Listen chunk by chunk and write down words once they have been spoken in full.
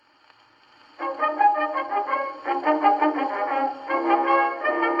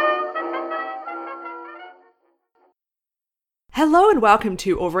Hello and welcome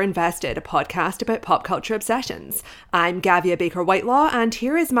to Overinvested, a podcast about pop culture obsessions. I'm Gavia Baker-Whitelaw and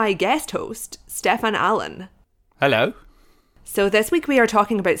here is my guest host, Steffan Alun. Hello. So this week we are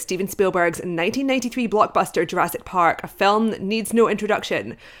talking about Steven Spielberg's 1993 blockbuster Jurassic Park, a film that needs no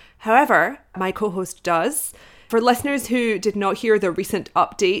introduction. However, my co-host does. For listeners who did not hear the recent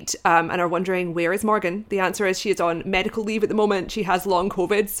update and are wondering, where is Morgan? The answer is she is on medical leave at the moment. She has long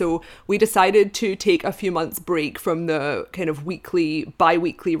COVID, so we decided to take a few months break from the kind of weekly,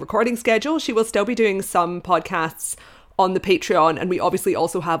 bi-weekly recording schedule. She will still be doing some podcasts on the Patreon, and we obviously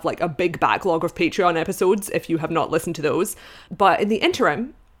also have like a big backlog of Patreon episodes if you have not listened to those. But in the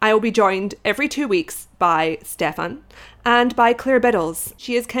interim, I will be joined every 2 weeks by Steffan and by Claire Biddles.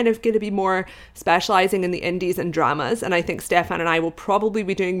 She is kind of going to be more specialising in the indies and dramas, and I think Steffan and I will probably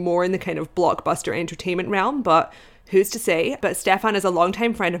be doing more in the kind of blockbuster entertainment realm, but who's to say? But Steffan is a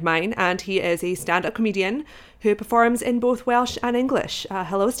longtime friend of mine, and he is a stand-up comedian who performs in both Welsh and English.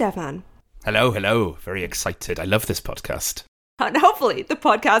 Hello, Steffan. Hello. Very excited. I love this podcast. And hopefully the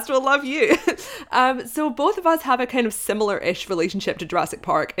podcast will love you. So both of us have a kind of similar-ish relationship to Jurassic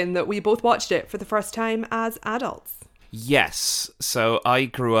Park in that we both watched it for the first time as adults. Yes. So I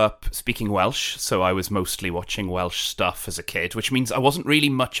grew up speaking Welsh, so I was mostly watching Welsh stuff as a kid, which means I wasn't really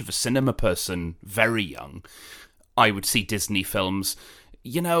much of a cinema person very young. I would see Disney films.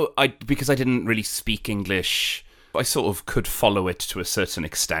 You know, because I didn't really speak English, I sort of could follow it to a certain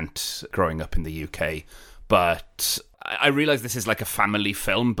extent growing up in the UK, but I realise this is like a family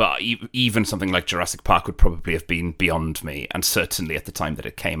film, but even something like Jurassic Park would probably have been beyond me, and certainly at the time that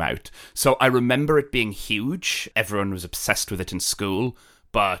it came out. So I remember it being huge. Everyone was obsessed with it in school,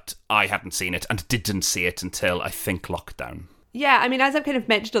 but I hadn't seen it and didn't see it until, I think, lockdown. Yeah, I mean, as I've kind of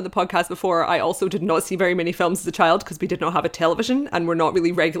mentioned on the podcast before, I also did not see very many films as a child because we did not have a television and we're not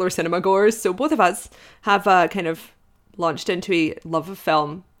really regular cinema goers. So both of us have kind of launched into a love of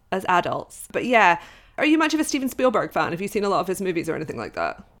film as adults. But yeah, are you much of a Steven Spielberg fan? Have you seen a lot of his movies or anything like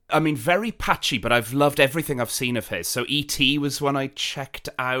that? I mean, very patchy, but I've loved everything I've seen of his. So E.T. was one I checked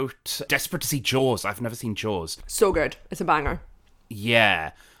out. Desperate to see Jaws. I've never seen Jaws. So good. It's a banger.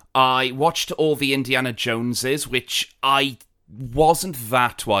 Yeah. I watched all the Indiana Joneses, which I wasn't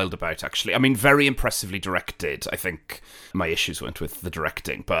that wild about, actually. I mean, very impressively directed. I think my issues went with the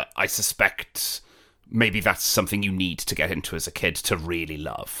directing, but I suspect maybe that's something you need to get into as a kid to really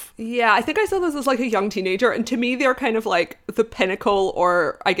love. Yeah, I think I saw those as like a young teenager, and to me they're kind of like the pinnacle,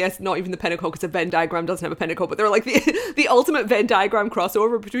 or I guess not even the pinnacle because a Venn diagram doesn't have a pinnacle, but they're like the ultimate Venn diagram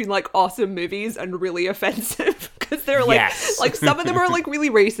crossover between like awesome movies and really offensive, because they're like, yes. Like some of them are like really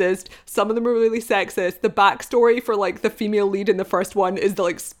racist, some of them are really sexist. The backstory for like the female lead in the first one is that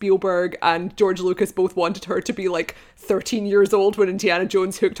like Spielberg and George Lucas both wanted her to be like 13 years old when Indiana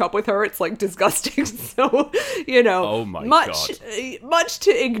Jones hooked up with her. It's like disgusting. So, you know, oh my much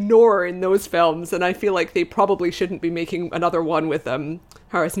to ignore in those films, and I feel like they probably shouldn't be making another one with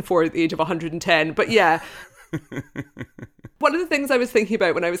Harrison Ford at the age of 110. But yeah, one of the things I was thinking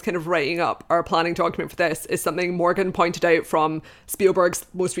about when I was kind of writing up our planning document for this is something Morgan pointed out from Spielberg's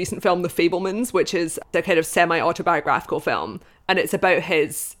most recent film, The Fabelmans, which is a kind of semi-autobiographical film, and it's about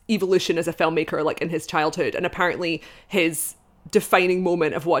his evolution as a filmmaker, like in his childhood, and apparently his defining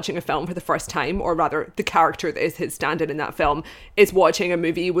moment of watching a film for the first time, or rather the character that is his stand-in in that film, is watching a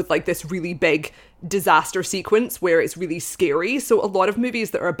movie with like this really big disaster sequence where it's really scary. So a lot of movies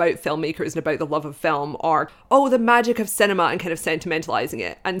that are about filmmakers and about the love of film are, oh, the magic of cinema, and kind of sentimentalizing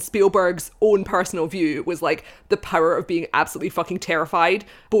it. And Spielberg's own personal view was like the power of being absolutely fucking terrified,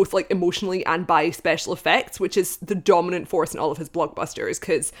 both like emotionally and by special effects, which is the dominant force in all of his blockbusters,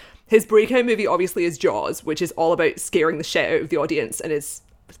 because his breakout movie obviously is Jaws, which is all about scaring the shit out of the audience and is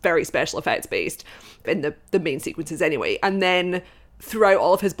very special effects based in the main sequences anyway. And then throughout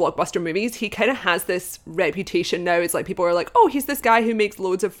all of his blockbuster movies, he kind of has this reputation now. It's like people are like, oh, he's this guy who makes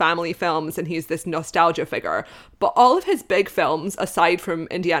loads of family films and he's this nostalgia figure. But all of his big films, aside from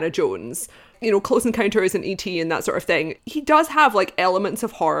Indiana Jones, you know, Close Encounters and E.T. and that sort of thing, he does have like elements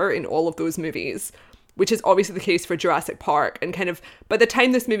of horror in all of those movies, which is obviously the case for Jurassic Park. And kind of by the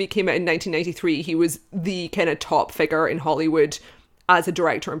time this movie came out in 1993, he was the kind of top figure in Hollywood as a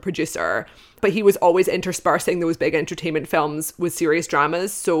director and producer, but he was always interspersing those big entertainment films with serious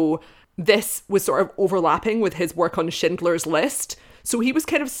dramas. So this was sort of overlapping with his work on Schindler's List. So he was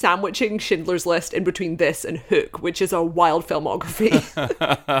kind of sandwiching Schindler's List in between this and Hook, which is a wild filmography.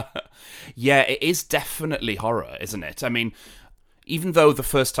 Yeah, it is definitely horror, isn't it? I mean, even though the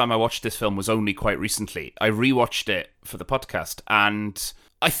first time I watched this film was only quite recently, I rewatched it for the podcast, and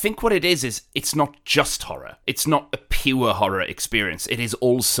I think what it is it's not just horror. It's not a pure horror experience. It is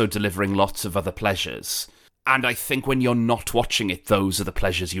also delivering lots of other pleasures. And I think when you're not watching it, those are the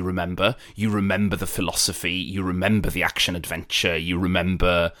pleasures you remember. You remember the philosophy, you remember the action-adventure, you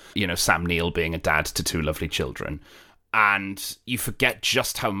remember, Sam Neill being a dad to two lovely children. And you forget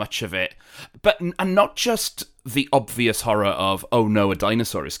just how much of it... And not just the obvious horror of, oh no, a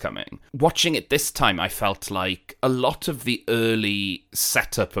dinosaur is coming. Watching it this time, I felt like a lot of the early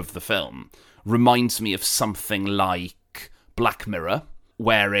setup of the film reminds me of something like Black Mirror,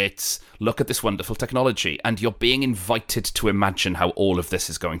 where it's, look at this wonderful technology, and you're being invited to imagine how all of this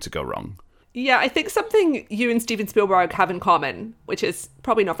is going to go wrong. Yeah, I think something you and Steven Spielberg have in common, which is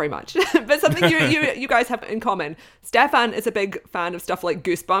probably not very much, but something you guys have in common. Steffan is a big fan of stuff like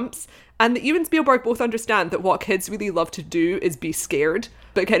Goosebumps, and that you and Spielberg both understand that what kids really love to do is be scared,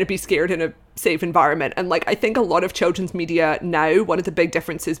 but kind of be scared in a safe environment. And I think a lot of children's media now, one of the big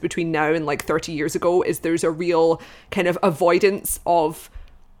differences between now and 30 years ago is there's a real kind of avoidance of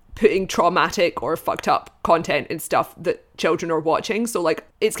putting traumatic or fucked up content in stuff that children are watching. So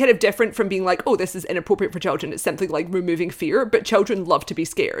it's kind of different from being oh, this is inappropriate for children. It's simply removing fear, but children love to be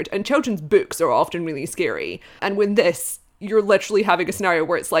scared, and children's books are often really scary. And when you're literally having a scenario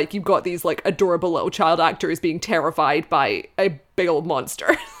where it's you've got these adorable little child actors being terrified by a big old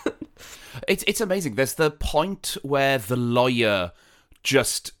monster. It's amazing. There's the point where the lawyer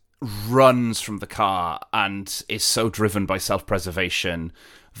just runs from the car and is so driven by self-preservation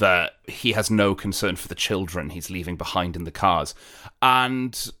that he has no concern for the children he's leaving behind in the cars.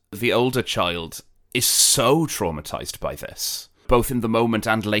 And the older child is so traumatized by this. Both in the moment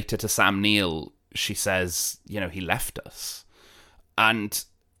and later to Sam Neill, she says, he left us. And,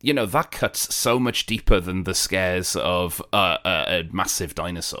 that cuts so much deeper than the scares of a massive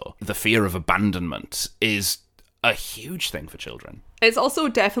dinosaur. The fear of abandonment is a huge thing for children. It's also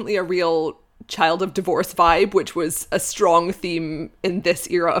definitely a real child of divorce vibe, which was a strong theme in this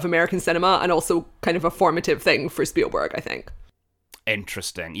era of American cinema, and also kind of a formative thing for Spielberg, I think.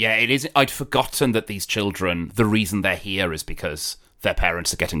 Interesting. Yeah, it is. I'd forgotten that these children, the reason they're here is because their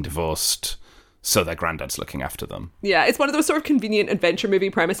parents are getting divorced, so their granddad's looking after them. Yeah, it's one of those sort of convenient adventure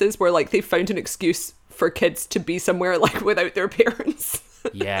movie premises where they found an excuse for kids to be somewhere without their parents.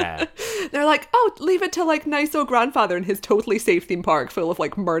 Yeah. They're oh, leave it to nice old grandfather in his totally safe theme park full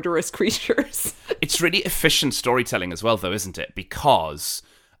of murderous creatures. It's really efficient storytelling as well, though, isn't it? Because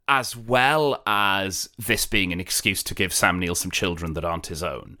as well as this being an excuse to give Sam Neill some children that aren't his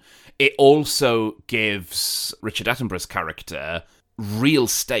own, it also gives Richard Attenborough's character real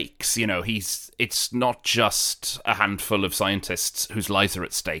stakes. It's not just a handful of scientists whose lives are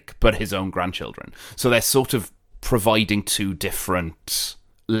at stake, but his own grandchildren. So they're sort of providing two different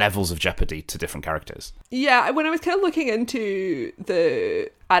levels of jeopardy to different characters. Yeah, when I was kind of looking into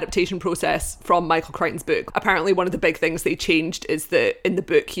the adaptation process from Michael Crichton's book, apparently one of the big things they changed is that in the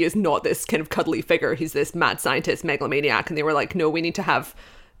book he is not this kind of cuddly figure, he's this mad scientist megalomaniac, and they were no, we need to have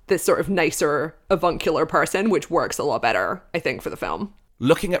this sort of nicer avuncular person, which works a lot better, I think, for the film.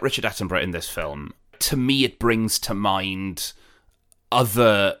 Looking at Richard Attenborough in this film, to me it brings to mind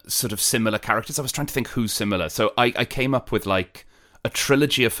other sort of similar characters. I was trying to think who's similar. So I came up with a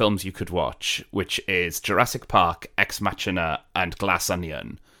trilogy of films you could watch, which is Jurassic Park, Ex Machina, and Glass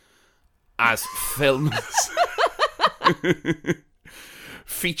Onion, as films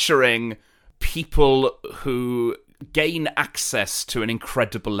featuring people who gain access to an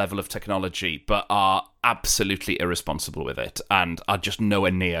incredible level of technology but are absolutely irresponsible with it and are just nowhere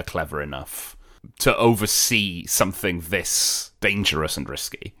near clever enough to oversee something this dangerous and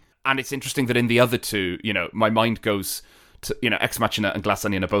risky. And it's interesting that in the other two, my mind goes to, Ex Machina and Glass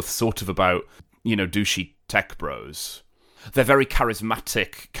Onion are both sort of about, douchey tech bros. They're very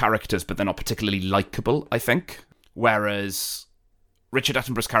charismatic characters, but they're not particularly likable, I think. Whereas Richard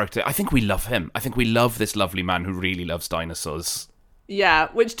Attenborough's character, I think we love him. I think we love this lovely man who really loves dinosaurs. Yeah,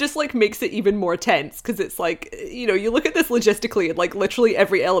 which just makes it even more tense, because it's you look at this logistically and literally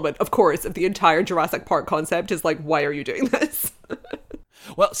every element, of course, of the entire Jurassic Park concept is why are you doing this?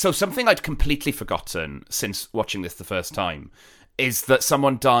 Well, so something I'd completely forgotten since watching this the first time is that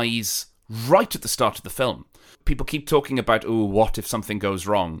someone dies right at the start of the film. People keep talking about, what if something goes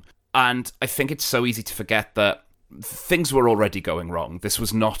wrong? And I think it's so easy to forget that things were already going wrong. This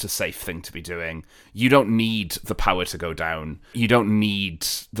was not a safe thing to be doing. You don't need the power to go down. You don't need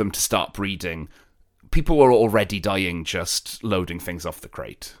them to start breeding. People were already dying just loading things off the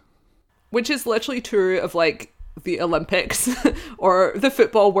crate. Which is literally true of the Olympics or the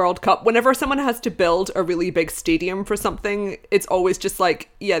Football World Cup. Whenever someone has to build a really big stadium for something, it's always just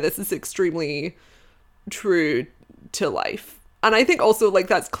this is extremely true to life. And I think also, like,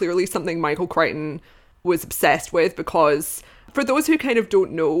 that's clearly something Michael Crichton was obsessed with, because for those who kind of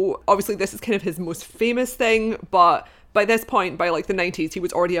don't know, obviously this is kind of his most famous thing, but by this point, by like the 90s, he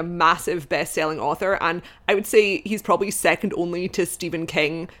was already a massive best-selling author, and I would say he's probably second only to Stephen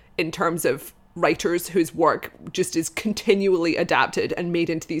King in terms of writers whose work just is continually adapted and made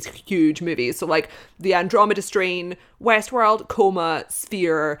into these huge movies. So like The Andromeda Strain, Westworld, Coma,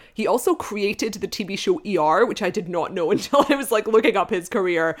 Sphere. He also created the TV show ER, which I did not know until I was like looking up his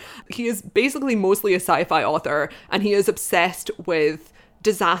career. He is basically mostly a sci-fi author, and he is obsessed with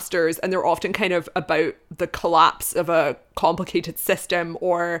disasters, and they're often kind of about the collapse of a complicated system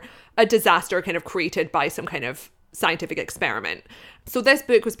or a disaster kind of created by some kind of scientific experiment. So this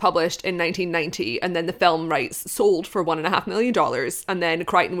book was published in 1990, and then the film rights sold for $1.5 million. And then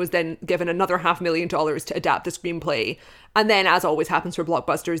Crichton was then given another $500,000 to adapt the screenplay. And then, as always happens for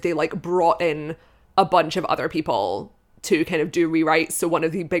blockbusters, they like brought in a bunch of other people to kind of do rewrites. So one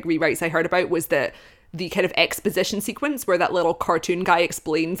of the big rewrites I heard about was that the kind of exposition sequence where that little cartoon guy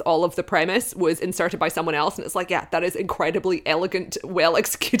explains all of the premise was inserted by someone else. And it's like, yeah, that is incredibly elegant,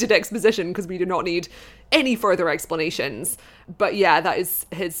 well-executed exposition, because we do not need any further explanations. But yeah, that is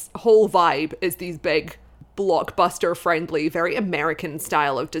his whole vibe, is these big blockbuster-friendly, very American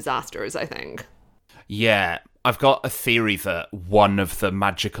style of disasters, I think. Yeah, I've got a theory that one of the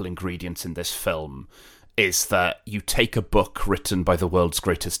magical ingredients in this film is that you take a book written by the world's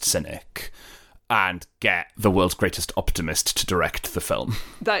greatest cynic and get the world's greatest optimist to direct the film.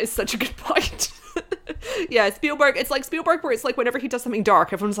 That is such a good point. Yeah, Spielberg, it's like Spielberg where it's like whenever he does something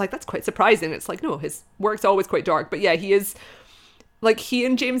dark, everyone's like, that's quite surprising. It's like, no, his work's always quite dark. But yeah, he is, like, he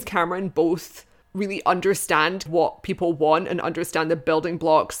and James Cameron both really understand what people want and understand the building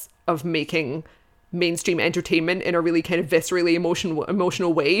blocks of making mainstream entertainment in a really kind of viscerally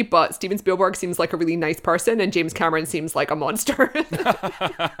emotional way. But Steven Spielberg seems like a really nice person, and James Cameron seems like a monster.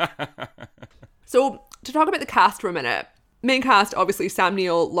 So, to talk about the cast for a minute, main cast, obviously Sam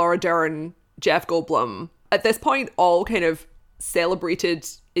Neill, Laura Dern, Jeff Goldblum. At this point, all kind of celebrated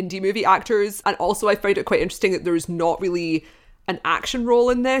indie movie actors. And also I found it quite interesting that there's not really an action role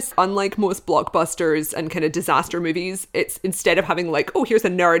in this. Unlike most blockbusters and kind of disaster movies, it's instead of having like, oh, here's a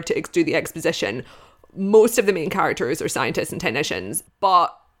nerd to do the exposition, most of the main characters are scientists and technicians.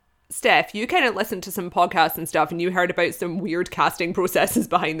 But Steph, you kind of listened to some podcasts and stuff, and you heard about some weird casting processes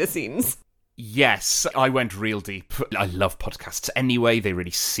behind the scenes. Yes, I went real deep. I love podcasts anyway. They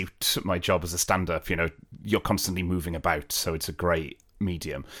really suit my job as a stand-up. You know, you're constantly moving about, so it's a great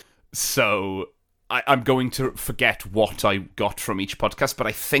medium. So I'm going to forget what I got from each podcast, but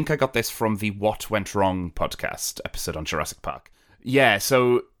I think I got this from the What Went Wrong podcast episode on Jurassic Park. Yeah,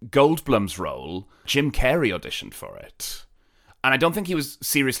 so Goldblum's role, Jim Carrey auditioned for it. And I don't think he was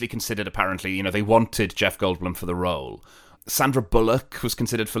seriously considered, apparently. You know, they wanted Jeff Goldblum for the role. Sandra Bullock was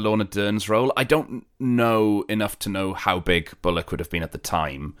considered for Lorna Dern's role. I don't know enough to know how big Bullock would have been at the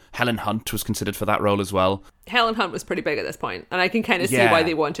time. Helen Hunt was considered for that role as well. Helen Hunt was pretty big at this point, and I can kind of see why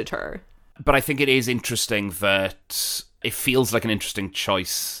they wanted her. But I think it is interesting that it feels like an interesting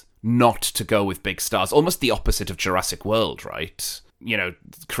choice not to go with big stars. Almost the opposite of Jurassic World, right? You know,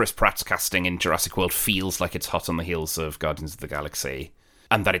 Chris Pratt's casting in Jurassic World feels like it's hot on the heels of Guardians of the Galaxy,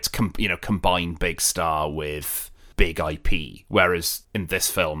 and that it's combined big star with big IP, whereas in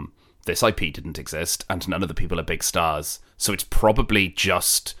this film, this IP didn't exist, and none of the people are big stars. So it's probably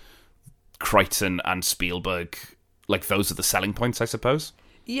just Crichton and Spielberg. Like, those are the selling points, I suppose.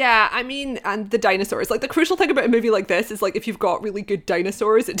 Yeah, I mean, and the dinosaurs. Like, the crucial thing about a movie like this is, like, if you've got really good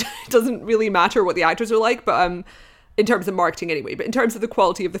dinosaurs, it doesn't really matter what the actors are like, but in terms of marketing anyway. But in terms of the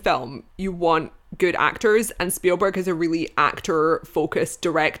quality of the film, you want good actors, and Spielberg is a really actor-focused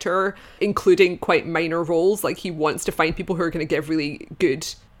director, including quite minor roles. Like, he wants to find people who are going to give really good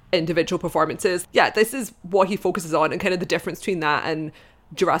individual performances. Yeah, this is what he focuses on, and kind of the difference between that and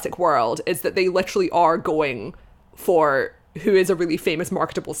Jurassic World is that they literally are going for who is a really famous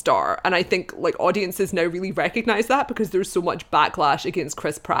marketable star. And I think like audiences now really recognize that, because there's so much backlash against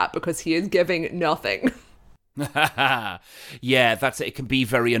Chris Pratt because he is giving nothing. Yeah, that's it. It can be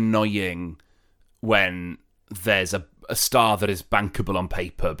very annoying when there's a star that is bankable on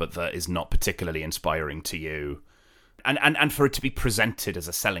paper but that is not particularly inspiring to you, and for it to be presented as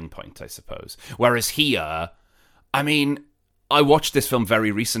a selling point, I suppose. Whereas here, I mean, I watched this film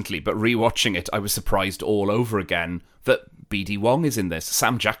very recently, but rewatching it, I was surprised all over again that B.D. Wong is in this,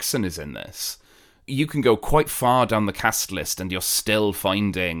 Sam Jackson is in this. You can go quite far down the cast list and you're still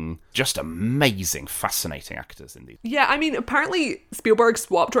finding just amazing, fascinating actors in these. Yeah, I mean, apparently Spielberg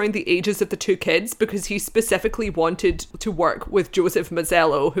swapped around the ages of the two kids because he specifically wanted to work with Joseph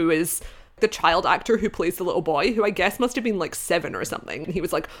Mazzello, who is the child actor who plays the little boy, who I guess must have been like 7 or something. And he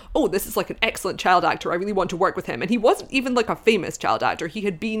was like, oh, this is like an excellent child actor. I really want to work with him. And he wasn't even like a famous child actor. He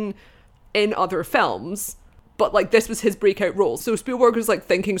had been in other films, but like this was his breakout role. So Spielberg was like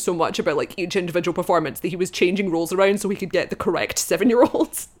thinking so much about like each individual performance that he was changing roles around so he could get the correct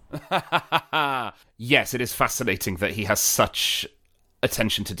 7-year-olds. Yes, it is fascinating that he has such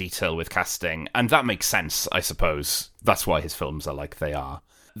attention to detail with casting, and that makes sense, I suppose. That's why his films are like they are.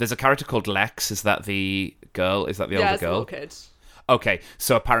 There's a character called Lex. Is that the girl? Is that the older girl? Yeah, it's a little kid. Okay,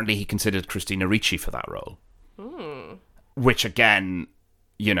 so apparently he considered Christina Ricci for that role. Which, again,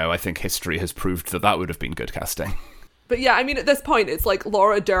 you know, I think history has proved that would have been good casting. But yeah, I mean, at this point, it's like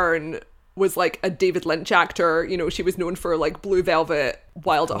Laura Dern was like a David Lynch actor. You know, she was known for like Blue Velvet,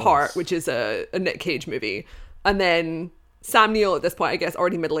 Wild at Heart, which is a Nick Cage movie. And then Sam Neill at this point, I guess,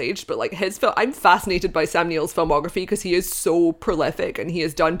 already middle-aged, but like his film, I'm fascinated by Sam Neill's filmography because he is so prolific and he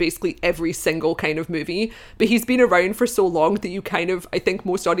has done basically every single kind of movie, but he's been around for so long that you kind of, I think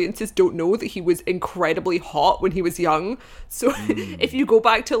most audiences don't know that he was incredibly hot when he was young. So if you go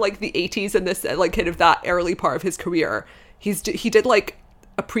back to like the 80s and this like kind of that early part of his career, he did like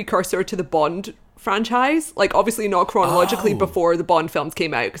a precursor to the Bond franchise, like obviously not chronologically before the Bond films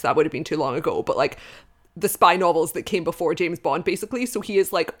came out because that would have been too long ago, but like the spy novels that came before James Bond, basically. So he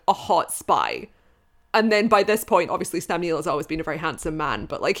is like a hot spy. And then by this point, obviously Sam Neill has always been a very handsome man,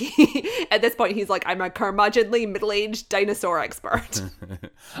 but like at this point he's like, I'm a curmudgeonly middle-aged dinosaur expert.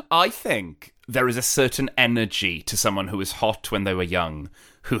 I think there is a certain energy to someone who was hot when they were young,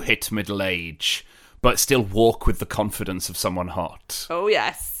 who hit middle age, but still walk with the confidence of someone hot. Oh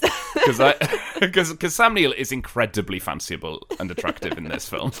yes. Because Sam Neill is incredibly fanciable and attractive in this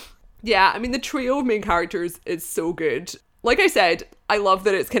film. Yeah, I mean, the trio of main characters is so good. Like I said, I love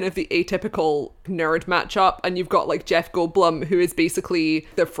that it's kind of the atypical nerd matchup, and you've got like Jeff Goldblum, who is basically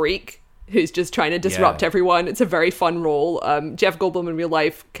the freak who's just trying to disrupt everyone. It's a very fun role. Jeff Goldblum in real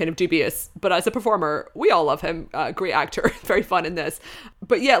life, kind of dubious, but as a performer, we all love him. Great actor, very fun in this.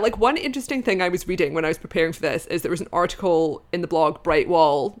 But yeah, like one interesting thing I was reading when I was preparing for this is there was an article in the blog Bright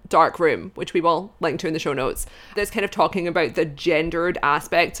Wall Dark Room, which we will link to in the show notes, that's kind of talking about the gendered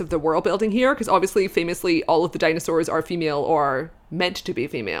aspects of the world building here, because obviously, famously, all of the dinosaurs are female or meant to be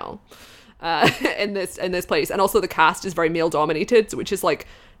female in this place. And also the cast is very male dominated, which is like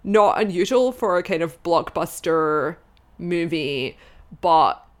not unusual for a kind of blockbuster movie,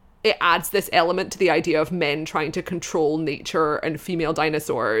 but it adds this element to the idea of men trying to control nature and female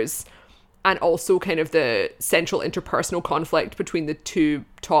dinosaurs, and also kind of the central interpersonal conflict between the two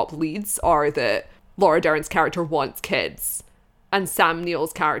top leads are that Laura Dern's character wants kids, and Sam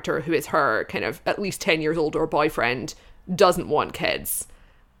Neill's character, who is her kind of at least 10 years older boyfriend, doesn't want kids.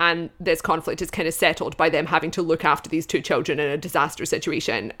 And this conflict is kind of settled by them having to look after these two children in a disaster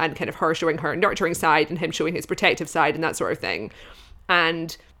situation, and kind of her showing her nurturing side and him showing his protective side and that sort of thing.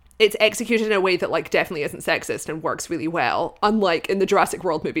 And it's executed in a way that like definitely isn't sexist and works really well, unlike in the Jurassic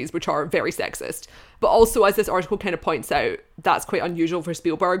World movies, which are very sexist. But also, as this article kind of points out, that's quite unusual for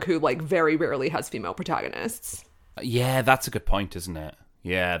Spielberg, who like very rarely has female protagonists. Yeah, that's a good point, isn't it?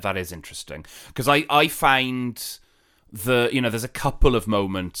 Yeah, that is interesting. Because I find there's a couple of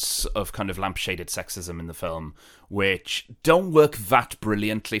moments of kind of lampshaded sexism in the film which don't work that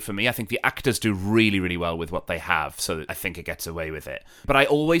brilliantly for me. I think the actors do really, really well with what they have, so I think it gets away with it. But I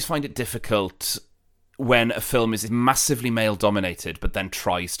always find it difficult when a film is massively male-dominated but then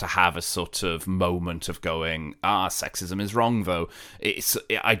tries to have a sort of moment of going, sexism is wrong, though.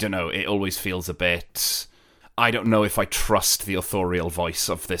 I don't know, it always feels a bit... I don't know if I trust the authorial voice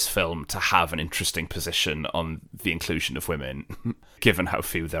of this film to have an interesting position on the inclusion of women, given how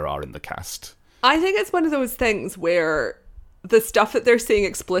few there are in the cast. I think it's one of those things where the stuff that they're saying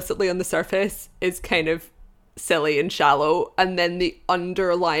explicitly on the surface is kind of silly and shallow, and then the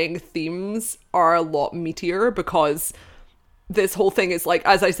underlying themes are a lot meatier, because this whole thing is like,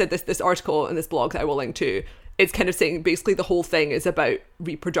 as I said, this article in this blog that I will link to, it's kind of saying basically the whole thing is about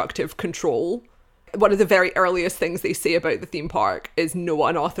reproductive control. One of the very earliest things they say about the theme park is no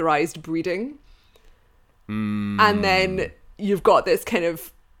unauthorized breeding. And then you've got this kind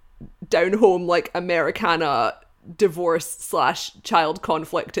of down home, like Americana divorce/child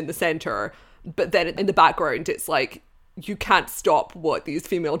conflict in the center. But then in the background, it's like, you can't stop what these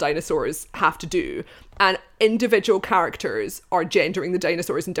female dinosaurs have to do. And individual characters are gendering the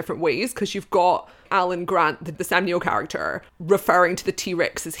dinosaurs in different ways, because you've got Alan Grant, the Sam Neill character, referring to the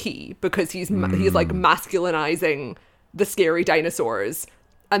T-Rex as he, because he's like masculinizing the scary dinosaurs.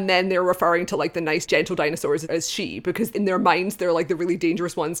 And then they're referring to like the nice, gentle dinosaurs as she, because in their minds, they're like the really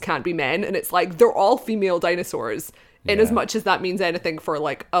dangerous ones can't be men. And it's like, they're all female dinosaurs in as much as that means anything for,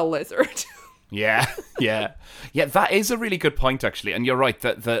 like, a lizard. Yeah. That is a really good point, actually. And you're right,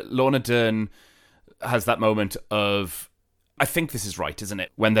 that Lorna Dern has that moment of, I think this is right, isn't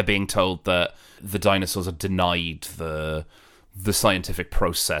it? When they're being told that the dinosaurs are denied the scientific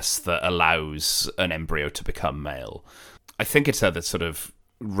process that allows an embryo to become male. I think it's her that sort of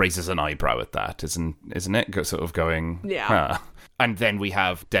raises an eyebrow at that, isn't it? Sort of going, yeah. Huh. And then we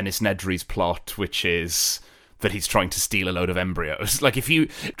have Dennis Nedry's plot, which is that he's trying to steal a load of embryos. Like, if you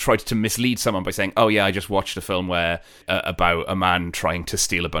tried to mislead someone by saying, oh yeah, I just watched a film where about a man trying to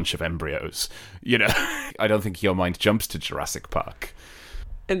steal a bunch of embryos, you know, I don't think your mind jumps to Jurassic Park.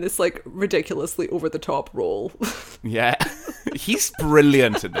 In this, like, ridiculously over-the-top role. Yeah. He's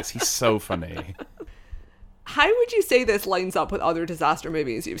brilliant in this. He's so funny. How would you say this lines up with other disaster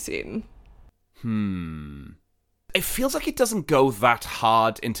movies you've seen? It feels like it doesn't go that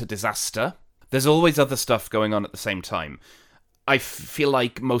hard into disaster. There's always other stuff going on at the same time. I feel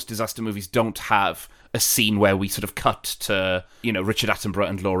like most disaster movies don't have a scene where we sort of cut to, you know, Richard Attenborough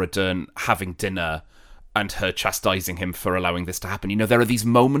and Laura Dern having dinner and her chastising him for allowing this to happen. You know, there are these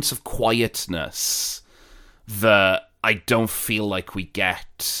moments of quietness that I don't feel like we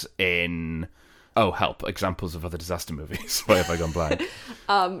get in... Oh, help. Examples of other disaster movies. Why have I gone blank?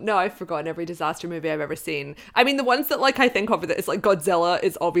 No, I've forgotten every disaster movie I've ever seen. I mean, the ones that, like, I think of that is, like, Godzilla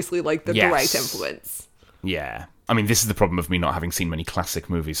is obviously, like, the direct influence. Yeah. I mean, this is the problem of me not having seen many classic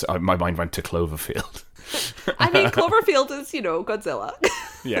movies. My mind went to Cloverfield. I mean, Cloverfield is, you know, Godzilla.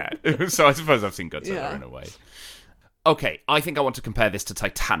 Yeah. So I suppose I've seen Godzilla in a way. Okay, I think I want to compare this to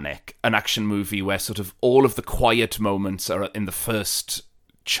Titanic, an action movie where sort of all of the quiet moments are in the first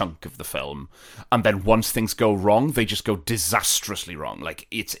chunk of the film, and then once things go wrong, they just go disastrously wrong. Like,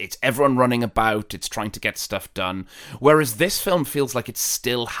 it's everyone running about, it's trying to get stuff done, whereas this film feels like it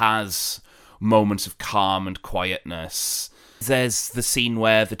still has moments of calm and quietness. There's the scene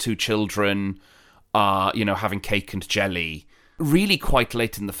where the two children are, you know, having cake and jelly really quite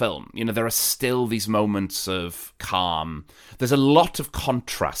late in the film. You know, there are still these moments of calm. There's a lot of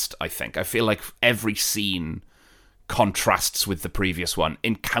contrast, I think. I feel like every scene contrasts with the previous one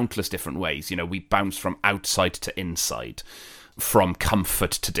in countless different ways. You know, we bounce from outside to inside, from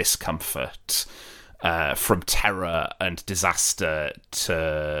comfort to discomfort, from terror and disaster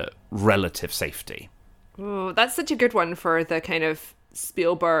to relative safety. Oh, that's such a good one for the kind of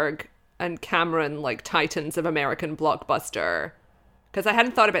Spielberg and Cameron, like, titans of American blockbuster. Because I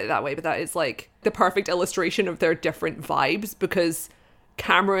hadn't thought about it that way, but that is, like, the perfect illustration of their different vibes, because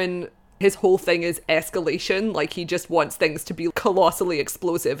Cameron... his whole thing is escalation. Like, he just wants things to be colossally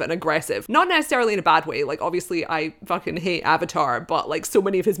explosive and aggressive. Not necessarily in a bad way. Like, obviously, I fucking hate Avatar, but, like, so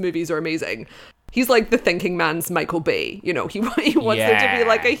many of his movies are amazing. He's like the thinking man's Michael Bay. You know, he wants there to be,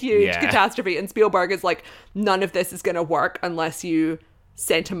 like, a huge catastrophe. And Spielberg is like, none of this is going to work unless you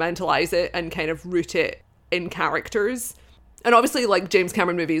sentimentalize it and kind of root it in characters. And obviously, like, James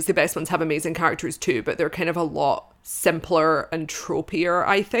Cameron movies, the best ones have amazing characters too, but they're kind of a lot simpler and tropier,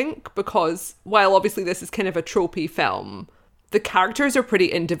 I think, because while obviously this is kind of a tropey film, the characters are pretty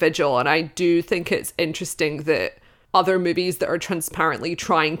individual, and I do think it's interesting that other movies that are transparently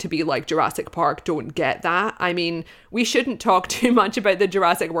trying to be like Jurassic Park don't get that. I mean, we shouldn't talk too much about the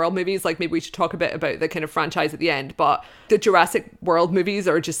Jurassic World movies, like maybe we should talk a bit about the kind of franchise at the end, but the Jurassic World movies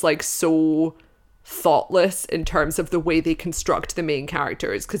are just, like, so thoughtless in terms of the way they construct the main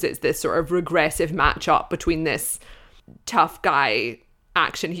characters, because it's this sort of regressive matchup between this tough guy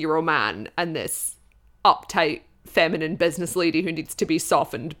action hero man and this uptight feminine business lady who needs to be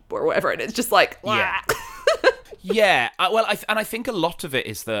softened or whatever, and it's just like I think a lot of it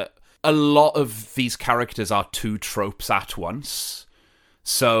is that a lot of these characters are two tropes at once.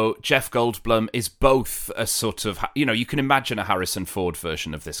 So Jeff Goldblum is both a sort of, you know, you can imagine a Harrison Ford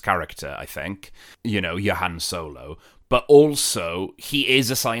version of this character, I think, you know, your Han Solo, but also he is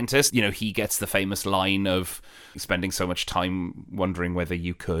a scientist. You know, he gets the famous line of spending so much time wondering whether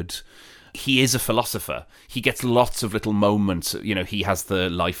you could. He is a philosopher. He gets lots of little moments, you know, he has the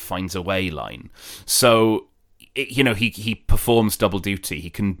life finds a way line. So, you know, he performs double duty. He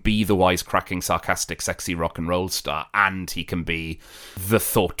can be the wisecracking, sarcastic, sexy rock and roll star, and he can be the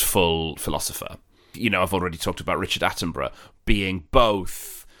thoughtful philosopher. You know, I've already talked about Richard Attenborough being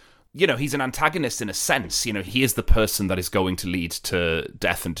both. You know, he's an antagonist in a sense. You know, he is the person that is going to lead to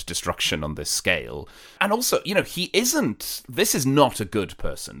death and destruction on this scale. And also, you know, this is not a good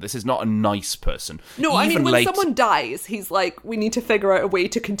person. This is not a nice person. No, I mean, when someone dies, he's like, we need to figure out a way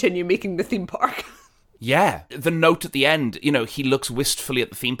to continue making the theme park. Yeah, the note at the end, you know, he looks wistfully at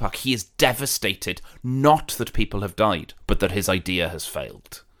the theme park. He is devastated, not that people have died, but that his idea has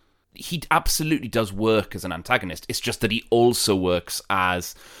failed. he absolutely does work as an antagonist. It's just that he also works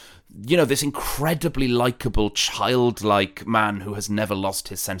as, this incredibly likable, childlike man who has never lost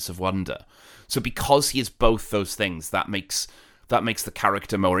his sense of wonder. So because he is both those things, that makes the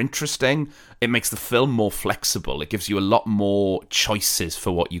character more interesting. It makes the film more flexible. It gives you a lot more choices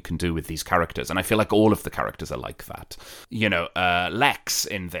for what you can do with these characters. And I feel like all of the characters are like that. Lex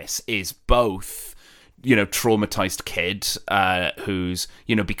in this is both, traumatized kid who's,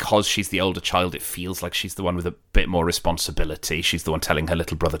 because she's the older child, it feels like she's the one with a bit more responsibility. She's the one telling her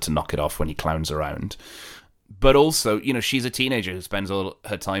little brother to knock it off when he clowns around. But also, she's a teenager who spends all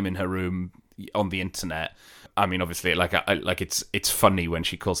her time in her room on the internet. I mean, obviously, it's funny when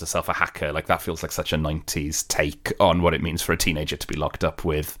she calls herself a hacker. Like, that feels like such a 90s take on what it means for a teenager to be locked up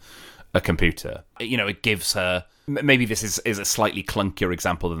with a computer. It gives her... Maybe this is a slightly clunkier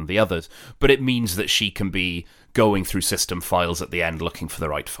example than the others, but it means that she can be going through system files at the end looking for the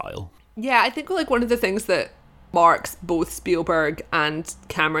right file. Yeah, I think one of the things that marks both Spielberg and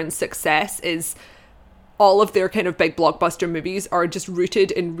Cameron's success is all of their kind of big blockbuster movies are just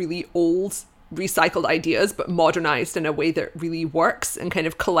rooted in really old, recycled ideas, but modernized in a way that really works and kind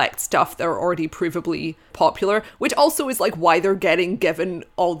of collects stuff that are already provably popular, which also is why they're getting given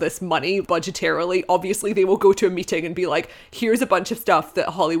all this money budgetarily. Obviously, they will go to a meeting and be like, here's a bunch of stuff that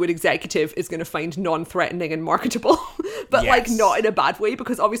a Hollywood executive is going to find non-threatening and marketable, but yes. Not in a bad way,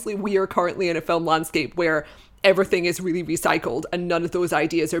 because obviously we are currently in a film landscape where everything is really recycled and none of those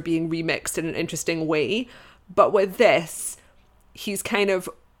ideas are being remixed in an interesting way. But with this, he's kind of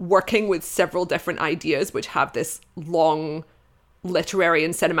working with several different ideas which have this long literary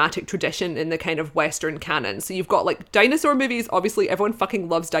and cinematic tradition in the kind of Western canon. So you've got dinosaur movies. Obviously, everyone fucking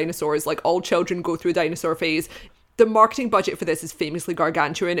loves dinosaurs. All children go through a dinosaur phase. The marketing budget for this is famously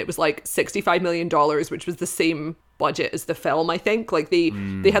gargantuan. It was $65 million, which was the same budget as the film, I think.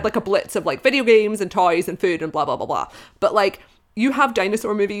 They had a blitz of video games and toys and food and blah, blah, blah, blah. But you have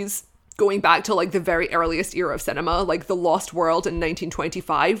dinosaur movies going back to the very earliest era of cinema. The Lost World in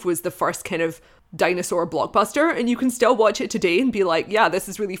 1925 was the first kind of dinosaur blockbuster, and you can still watch it today and be yeah, this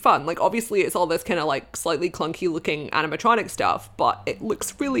is really fun. Obviously it's all this kind of slightly clunky looking animatronic stuff, but it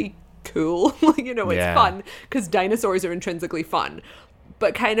looks really cool. It's fun because dinosaurs are intrinsically fun.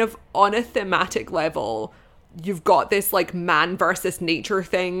 But kind of on a thematic level, you've got this man versus nature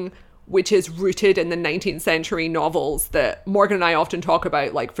thing, which is rooted in the 19th century novels that Morgan and I often talk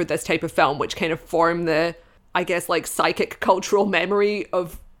about, for this type of film, which kind of form the, I guess, psychic cultural memory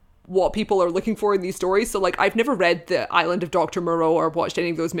of what people are looking for in these stories. So, I've never read The Island of Dr. Moreau or watched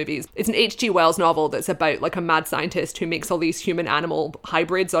any of those movies. It's an H.G. Wells novel that's about, a mad scientist who makes all these human-animal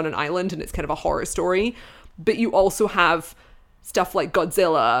hybrids on an island, and it's kind of a horror story. But you also have stuff like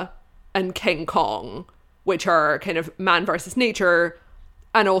Godzilla and King Kong, which are kind of man versus nature.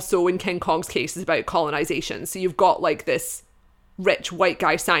 And also in King Kong's case is about colonization. So you've got this rich white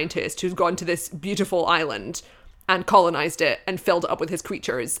guy scientist who's gone to this beautiful island and colonized it and filled it up with his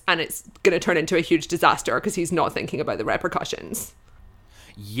creatures. And it's going to turn into a huge disaster because he's not thinking about the repercussions.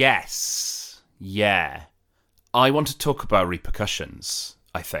 Yes. Yeah. I want to talk about repercussions,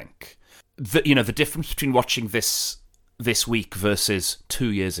 I think. The difference between watching this week versus 2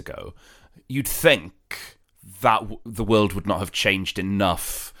 years ago, you'd think that the world would not have changed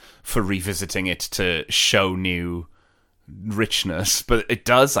enough for revisiting it to show new richness, but it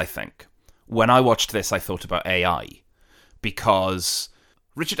does, I think. When I watched this, I thought about AI, because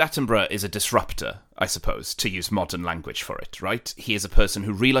Richard Attenborough is a disruptor, I suppose, to use modern language for it, right? He is a person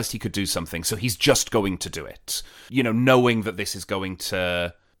who realised he could do something, so he's just going to do it, knowing that this is going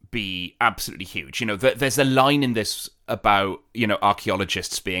to be absolutely huge. There's a line in this about,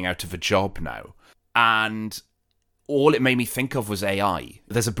 archaeologists being out of a job now, and all it made me think of was AI.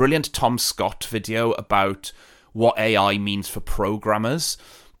 There's a brilliant Tom Scott video about what AI means for programmers,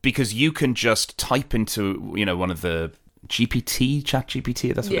 because you can just type into, one of the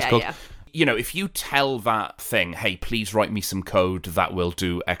ChatGPT, that's what it's called. Yeah. If you tell that thing, hey, please write me some code that will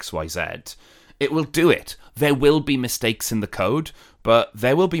do XYZ, it will do it. There will be mistakes in the code, but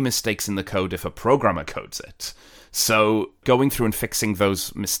there will be mistakes in the code if a programmer codes it. So going through and fixing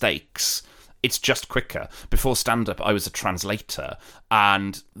those mistakes, it's just quicker. Before stand-up, I was a translator,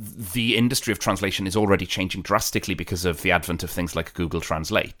 and the industry of translation is already changing drastically because of the advent of things like Google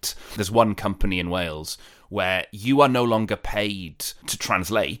Translate. There's one company in Wales where you are no longer paid to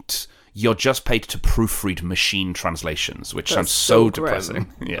translate, you're just paid to proofread machine translations, which sounds so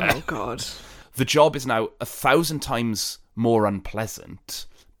depressing. Yeah. Oh, God. The job is now 1,000 times more unpleasant,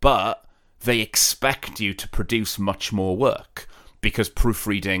 but they expect you to produce much more work because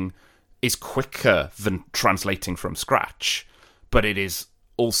proofreading is quicker than translating from scratch, but it is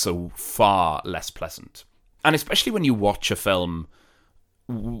also far less pleasant. And especially when you watch a film,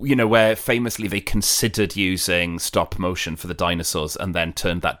 where famously they considered using stop motion for the dinosaurs and then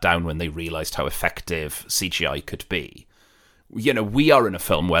turned that down when they realised how effective CGI could be. We are in a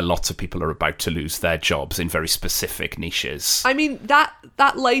film where lots of people are about to lose their jobs in very specific niches. I mean, that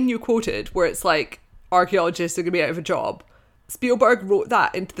line you quoted, where it's like, archaeologists are going to be out of a job, Spielberg wrote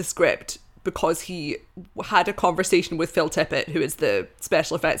that into the script because he had a conversation with Phil Tippett, who is the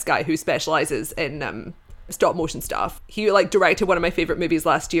special effects guy who specialises in stop motion stuff. He directed one of my favourite movies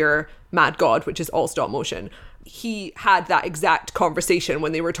last year, Mad God, which is all stop motion. He had that exact conversation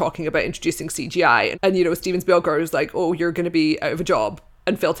when they were talking about introducing CGI. And, Steven Spielberg was like, oh, you're going to be out of a job.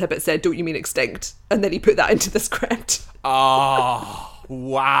 And Phil Tippett said, don't you mean extinct? And then he put that into the script. Oh,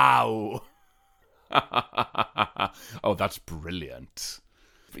 wow. Oh, that's brilliant.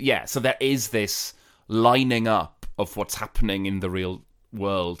 Yeah, so there is this lining up of what's happening in the real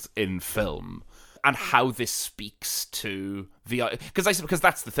world in film and how this speaks to the... Because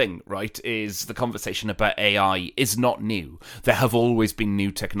that's the thing, right, is the conversation about AI is not new. There have always been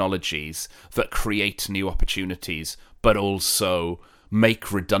new technologies that create new opportunities, but also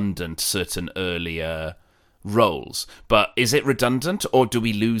make redundant certain earlier roles. But is it redundant, or do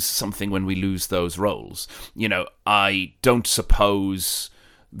we lose something when we lose those roles? I don't suppose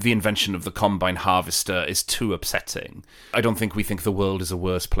the invention of the combine harvester is too upsetting. I don't think we think the world is a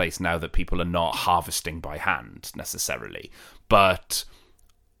worse place now that people are not harvesting by hand, necessarily. But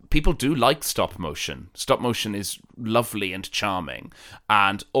people do like stop motion. Stop motion is lovely and charming.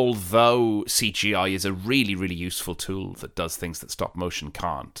 And although CGI is a really, really useful tool that does things that stop motion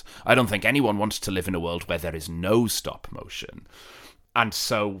can't, I don't think anyone wants to live in a world where there is no stop motion. And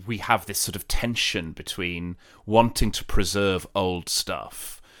so we have this sort of tension between wanting to preserve old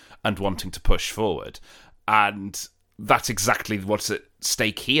stuff and wanting to push forward. And that's exactly what's at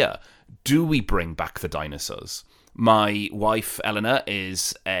stake here. Do we bring back the dinosaurs? My wife, Eleanor,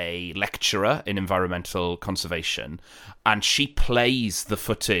 is a lecturer in environmental conservation, and she plays the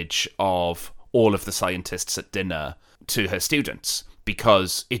footage of all of the scientists at dinner to her students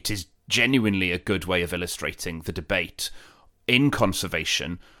because it is genuinely a good way of illustrating the debate in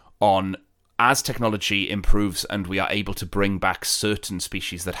conservation on, as technology improves and we are able to bring back certain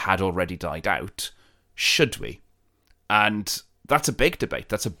species that had already died out, should we? And that's a big debate.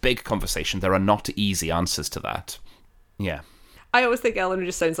 That's a big conversation. There are not easy answers to that. Yeah. I always think Eleanor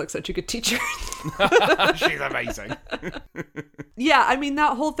just sounds like such a good teacher. She's amazing. Yeah, I mean,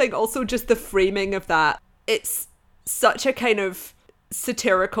 that whole thing, also just the framing of that, it's such a kind of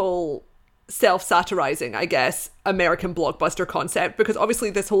satirical, self-satirizing, I guess, American blockbuster concept, because obviously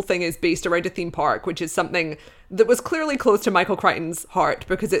this whole thing is based around a theme park, which is something that was clearly close to Michael Crichton's heart,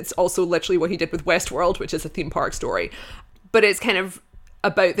 because it's also literally what he did with Westworld, which is a theme park story. But it's kind of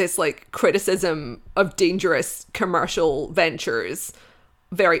about this criticism of dangerous commercial ventures,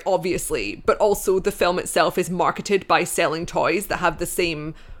 very obviously, but also the film itself is marketed by selling toys that have the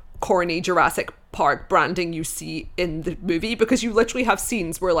same corny Jurassic Park branding you see in the movie, because you literally have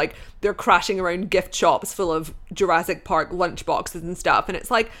scenes where they're crashing around gift shops full of Jurassic Park lunchboxes and stuff, and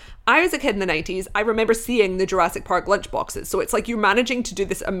it's I was a kid in the 90s, I remember seeing the Jurassic Park lunchboxes, so it's you're managing to do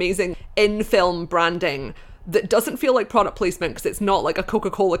this amazing in-film branding that doesn't feel like product placement because it's not like a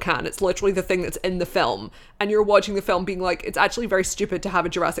Coca-Cola can, it's literally the thing that's in the film, and you're watching the film being it's actually very stupid to have a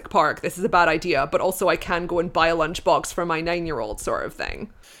Jurassic Park, this is a bad idea, but also I can go and buy a lunchbox for my 9-year-old sort of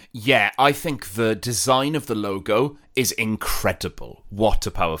thing. Yeah, I think the design of the logo is incredible. What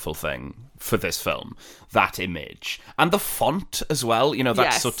a powerful thing for this film, that image. And the font as well, that's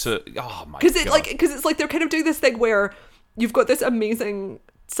yes. sort of, oh my God. Because it's they're kind of doing this thing where you've got this amazing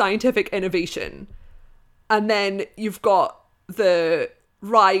scientific innovation, and then you've got the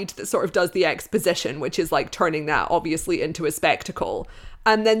ride that sort of does the exposition, which is turning that obviously into a spectacle.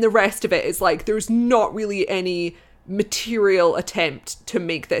 And then the rest of it is there's not really any material attempt to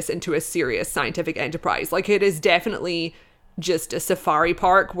make this into a serious scientific enterprise. It is definitely just a safari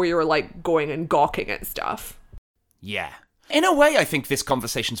park where you're going and gawking at stuff. Yeah. In a way, I think this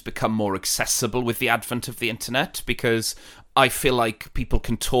conversation's become more accessible with the advent of the internet, because I feel like people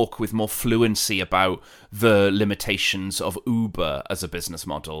can talk with more fluency about the limitations of Uber as a business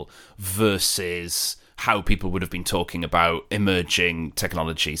model versus how people would have been talking about emerging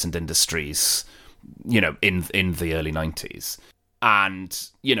technologies and industries, in the early 90s. And,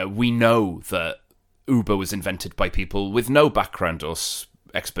 we know that Uber was invented by people with no background or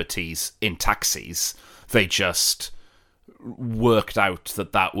expertise in taxis. They just worked out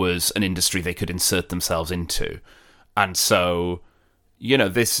that was an industry they could insert themselves into. And so,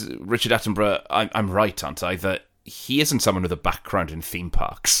 this Richard Attenborough, I'm right, aren't I, that he isn't someone with a background in theme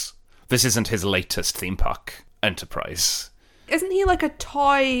parks. This isn't his latest theme park enterprise. Isn't he like a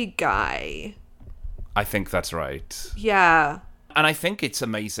toy guy? I think that's right. Yeah. And I think it's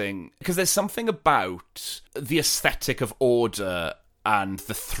amazing because there's something about the aesthetic of order and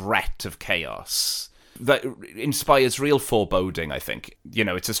the threat of chaos that inspires real foreboding, I think. You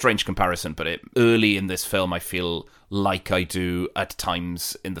know, it's a strange comparison, but early in this film, I feel like I do at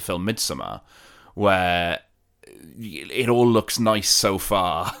times in the film Midsommar, where it all looks nice so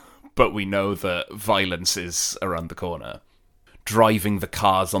far, but we know that violence is around the corner. Driving the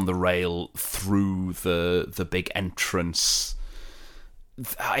cars on the rail through the big entrance.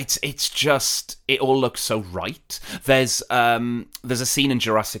 It's just, it all looks so right. There's a scene in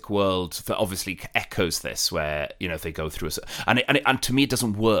Jurassic World that obviously echoes this, where, you know, they go through and to me it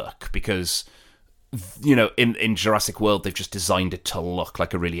doesn't work because, you know, in Jurassic World they've just designed it to look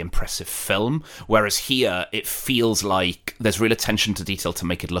like a really impressive film, whereas here it feels like there's real attention to detail to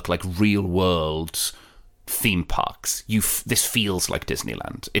make it look like real world theme parks. This feels like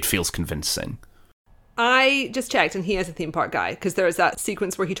Disneyland. It feels convincing. I just checked, and he is a theme park guy, because there's that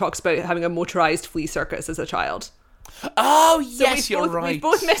sequence where he talks about having a motorized flea circus as a child. Oh, yes, so you're right. We've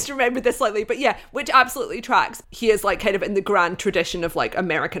both misremembered this slightly, but yeah, which absolutely tracks. He is like kind of in the grand tradition of like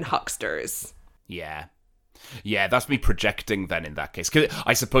American hucksters. Yeah. Yeah, that's me projecting then in that case. 'Cause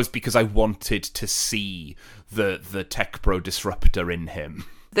I suppose because I wanted to see the tech bro disruptor in him.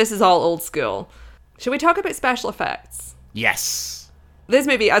 This is all old school. Should we talk about special effects? Yes. This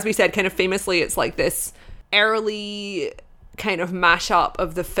movie, as we said, kind of famously, it's like this early kind of mashup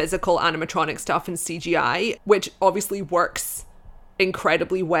of the physical animatronic stuff and CGI, which obviously works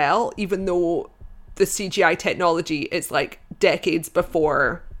incredibly well, even though the CGI technology is like decades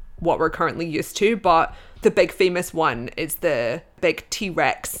before what we're currently used to. But the big famous one is the big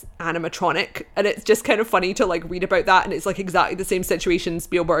T-Rex animatronic, and it's just kind of funny to like read about that, and it's like exactly the same situation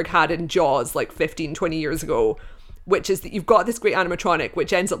Spielberg had in Jaws like 15, 20 years ago, which is that you've got this great animatronic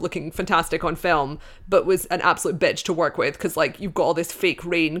which ends up looking fantastic on film but was an absolute bitch to work with because like you've got all this fake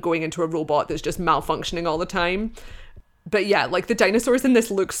rain going into a robot that's just malfunctioning all the time. But yeah, like the dinosaurs in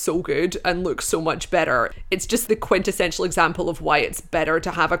this look so good and look so much better. It's just the quintessential example of why it's better to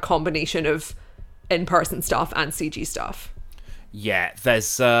have a combination of in-person stuff and CG stuff. Yeah,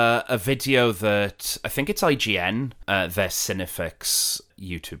 there's a video that I think it's IGN, their Cinefix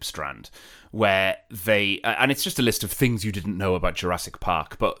YouTube strand, where they and it's just a list of things you didn't know about Jurassic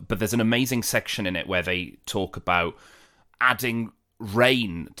Park, but there's an amazing section in it where they talk about adding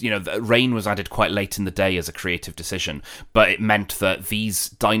rain. You know, the rain was added quite late in the day as a creative decision, but it meant that these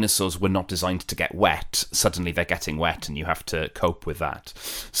dinosaurs were not designed to get wet. Suddenly they're getting wet and you have to cope with that.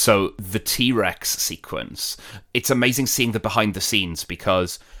 So the T-Rex sequence, it's amazing seeing the behind the scenes,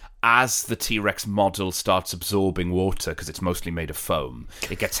 because as the T-Rex model starts absorbing water, because it's mostly made of foam,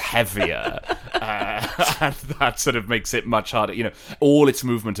 it gets heavier, and that sort of makes it much harder. You know, all its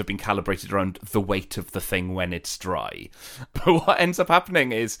movement have been calibrated around the weight of the thing when it's dry. But what ends up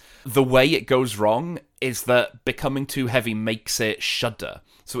happening is the way it goes wrong is that becoming too heavy makes it shudder,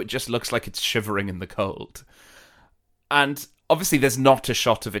 so it just looks like it's shivering in the cold. And obviously there's not a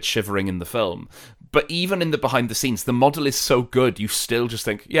shot of it shivering in the film, but even in the behind the scenes, the model is so good, you still just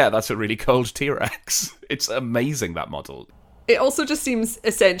think, yeah, that's a really cold T-Rex. It's amazing, that model. It also just seems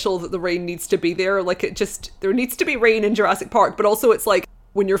essential that the rain needs to be there. Like, there needs to be rain in Jurassic Park, but also it's like,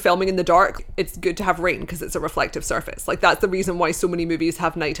 when you're filming in the dark, it's good to have rain because it's a reflective surface. Like, that's the reason why so many movies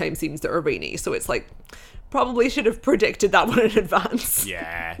have nighttime scenes that are rainy. So it's like, probably should have predicted that one in advance.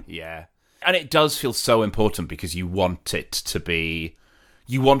 Yeah. And it does feel so important because you want it to be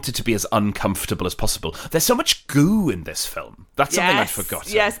as uncomfortable as possible. There's so much goo in this film. That's something I'd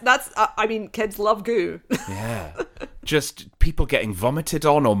forgotten. Yes, that's, I mean, kids love goo. Yeah. Just people getting vomited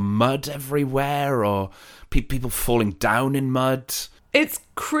on, or mud everywhere, or people falling down in mud. It's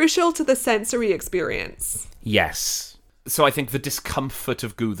crucial to the sensory experience. Yes. So I think the discomfort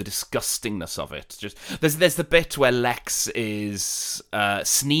of goo, the disgustingness of it, just there's the bit where Lex is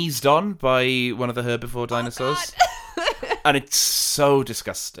sneezed on by one of the herbivore dinosaurs, and it's so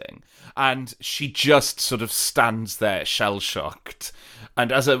disgusting. And she just sort of stands there, shell-shocked.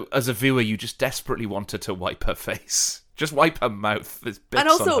 And as a viewer, you just desperately want her to wipe her face. Just wipe her mouth. There's bits and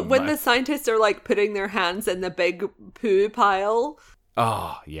also, on her when mouth. the scientists are like putting their hands in the big poo pile.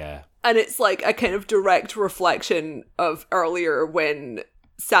 Oh, yeah. And it's like a kind of direct reflection of earlier when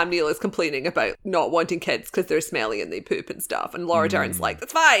Sam Neill is complaining about not wanting kids because they're smelly and they poop and stuff. And Laura Dern's like,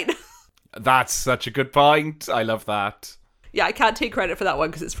 that's fine. That's such a good point. I love that. Yeah, I can't take credit for that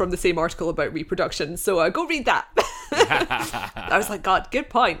one because it's from the same article about reproduction. So go read that. I was like, God, good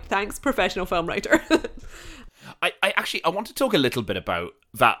point. Thanks, professional film writer. I want to talk a little bit about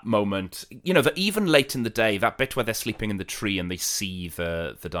that moment. You know, that even late in the day, that bit where they're sleeping in the tree and they see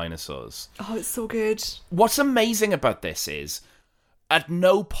the dinosaurs. Oh, it's so good. What's amazing about this is, at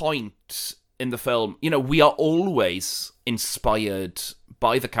no point in the film, you know, we are always inspired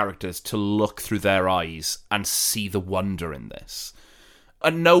by the characters to look through their eyes and see the wonder in this.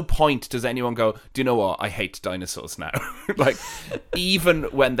 At no point does anyone go, do you know what? I hate dinosaurs now. Like, even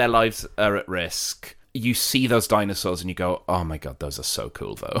when their lives are at risk, you see those dinosaurs and you go, oh my God, those are so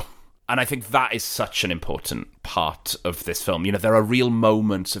cool, though. And I think that is such an important part of this film. You know, there are real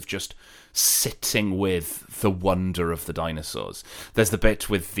moments of just sitting with the wonder of the dinosaurs. There's the bit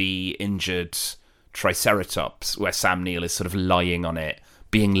with the injured Triceratops where Sam Neill is sort of lying on it,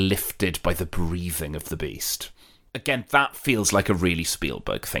 being lifted by the breathing of the beast. Again, that feels like a really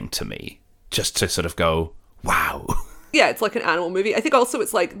Spielberg thing to me. Just to sort of go, wow. Yeah, it's like an animal movie. I think also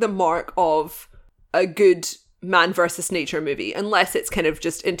it's like the mark of a good man versus nature movie, unless it's kind of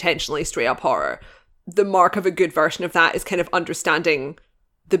just intentionally straight up horror. The mark of a good version of that is kind of understanding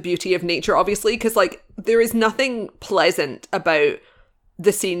the beauty of nature, obviously, because like there is nothing pleasant about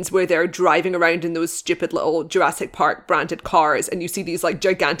the scenes where they're driving around in those stupid little Jurassic Park branded cars and you see these like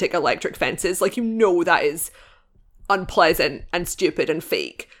gigantic electric fences. Like, you know, that is unpleasant and stupid and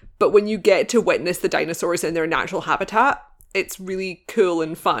fake. But when you get to witness the dinosaurs in their natural habitat, it's really cool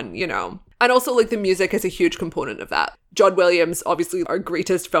and fun, you know. And also, like, the music is a huge component of that. John Williams, obviously our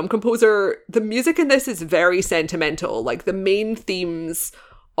greatest film composer, the music in this is very sentimental. Like, the main themes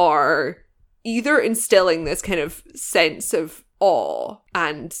are either instilling this kind of sense of awe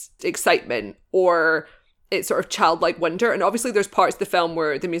and excitement, or it's sort of childlike wonder. And obviously there's parts of the film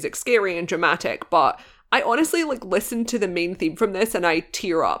where the music's scary and dramatic, but I honestly like listen to the main theme from this and I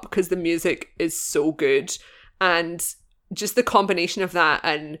tear up because the music is so good. And just the combination of that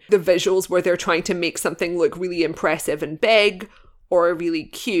and the visuals where they're trying to make something look really impressive and big or really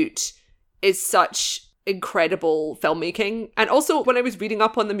cute is such incredible filmmaking. And also, when I was reading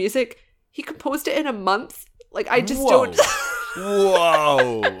up on the music, he composed it in a month. Like, I just don't...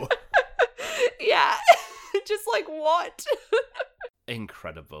 Whoa! Yeah. Just like, what?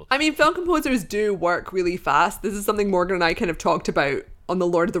 Incredible. I mean, film composers do work really fast. This is something Morgan and I kind of talked about on the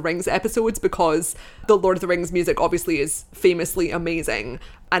Lord of the Rings episodes, because the Lord of the Rings music obviously is famously amazing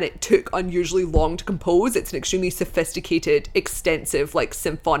and it took unusually long to compose. It's an extremely sophisticated, extensive, like,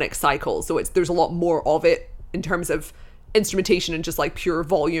 symphonic cycle. So there's a lot more of it in terms of instrumentation and just like pure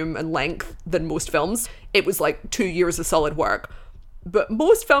volume and length than most films. It was like 2 years of solid work. But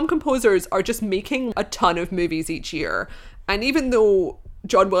most film composers are just making a ton of movies each year. And even though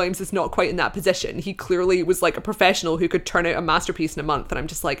John Williams is not quite in that position, he clearly was like a professional who could turn out a masterpiece in a month. And I'm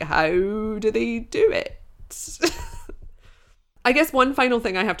just like, how do they do it? I guess one final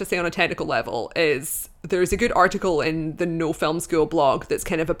thing I have to say on a technical level is there's a good article in the No Film School blog that's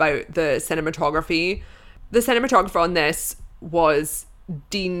kind of about the cinematography. The cinematographer on this was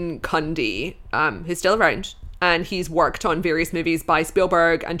Dean Cundy, who's still around. And he's worked on various movies by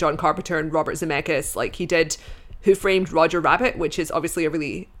Spielberg and John Carpenter and Robert Zemeckis. Like, he did Who Framed Roger Rabbit, which is obviously a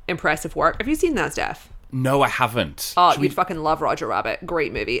really impressive work. Have you seen that, Steph? No, I haven't. Oh, you'd fucking love Roger Rabbit.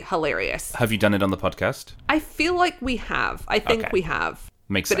 Great movie. Hilarious. Have you done it on the podcast? I feel like we have. I think we have.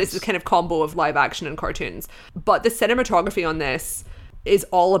 Makes sense. But it's a kind of combo of live action and cartoons. But the cinematography on this is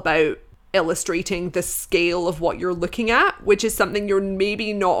all about illustrating the scale of what you're looking at, which is something you're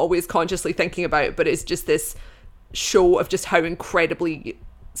maybe not always consciously thinking about, but it's just this show of just how incredibly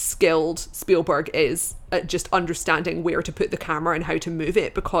skilled Spielberg is at just understanding where to put the camera and how to move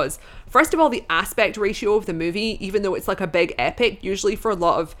it. Because first of all, the aspect ratio of the movie, even though it's like a big epic, usually for a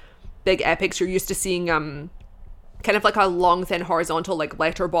lot of big epics you're used to seeing kind of like a long thin horizontal like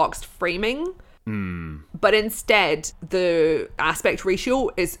letterboxed framing. But instead the aspect ratio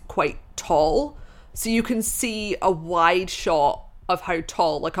is quite tall, so you can see a wide shot of how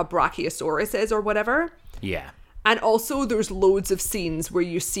tall like a brachiosaurus is or whatever. Yeah. And also there's loads of scenes where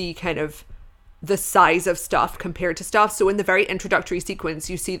you see kind of the size of stuff compared to stuff. So in the very introductory sequence,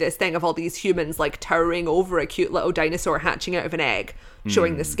 you see this thing of all these humans like towering over a cute little dinosaur hatching out of an egg,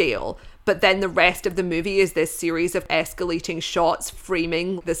 showing the scale. But then the rest of the movie is this series of escalating shots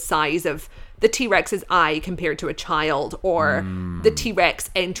framing the size of the T-Rex's eye compared to a child, or the T-Rex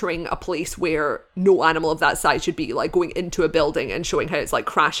entering a place where no animal of that size should be, like going into a building and showing how it's like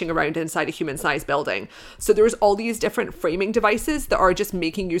crashing around inside a human-sized building. So there's all these different framing devices that are just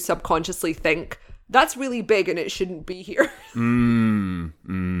making you subconsciously think, that's really big and it shouldn't be here.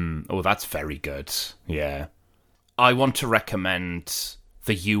 Oh, that's very good. Yeah. I want to recommend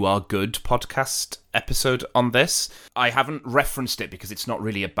the You Are Good podcast episode on this. I haven't referenced it because it's not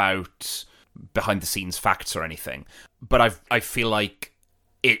really about behind the scenes facts or anything, but I feel like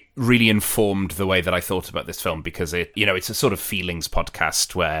it really informed the way that I thought about this film, because it's a sort of feelings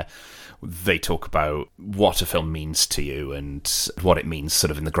podcast where they talk about what a film means to you and what it means sort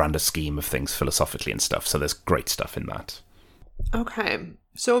of in the grander scheme of things philosophically and stuff. So there's great stuff in that. Okay.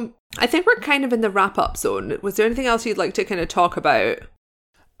 So I think we're kind of in the wrap-up zone. Was there anything else you'd like to kind of talk about?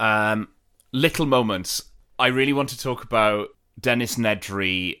 Little moments. I really want to talk about Dennis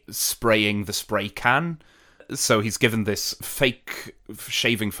Nedry spraying the spray can. So he's given this fake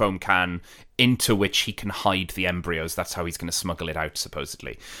shaving foam can into which he can hide the embryos. That's how he's going to smuggle it out,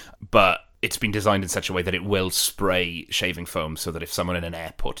 supposedly. But it's been designed in such a way that it will spray shaving foam so that if someone in an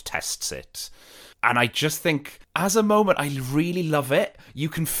airport tests it. And I just think, as a moment, I really love it. You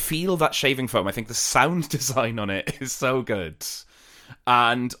can feel that shaving foam. I think the sound design on it is so good.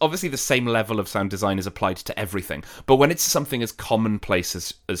 And obviously the same level of sound design is applied to everything. But when it's something as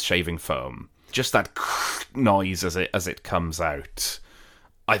commonplace as shaving foam, just that noise as it comes out,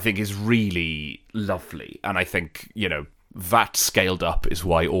 I think is really lovely. And I think, that scaled up is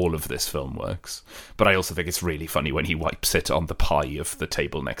why all of this film works. But I also think it's really funny when he wipes it on the pie of the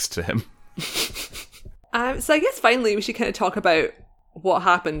table next to him. So I guess finally we should kind of talk about what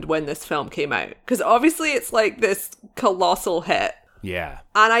happened when this film came out. Because obviously it's like this colossal hit. Yeah.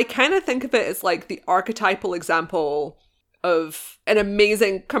 And I kind of think of it as like the archetypal example of an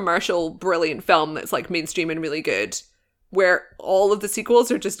amazing commercial, brilliant film that's like mainstream and really good, where all of the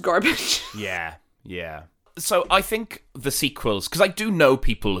sequels are just garbage. Yeah. So I think the sequels, because I do know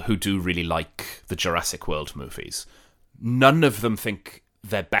people who do really like the Jurassic World movies. None of them think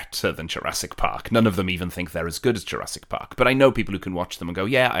they're better than Jurassic Park. None of them even think they're as good as Jurassic Park. But I know people who can watch them and go,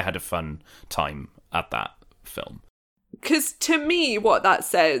 yeah, I had a fun time at that film. Because to me, what that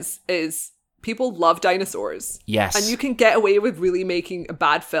says is people love dinosaurs. Yes. And you can get away with really making a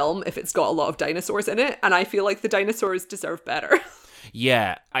bad film if it's got a lot of dinosaurs in it. And I feel like the dinosaurs deserve better.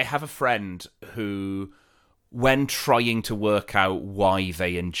 Yeah. I have a friend who, when trying to work out why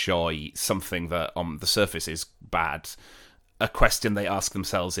they enjoy something that on the surface is bad, a question they ask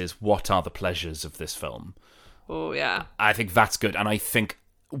themselves is, what are the pleasures of this film? Oh, yeah. I think that's good. And I think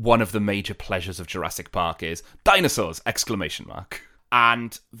one of the major pleasures of Jurassic Park is dinosaurs! !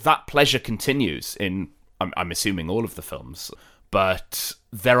 And that pleasure continues in, I'm assuming, all of the films. But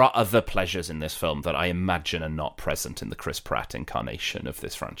there are other pleasures in this film that I imagine are not present in the Chris Pratt incarnation of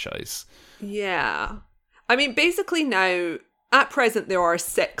this franchise. Yeah. I mean, basically now, at present, there are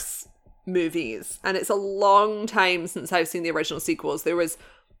 6 movies. And it's a long time since I've seen the original sequels. There was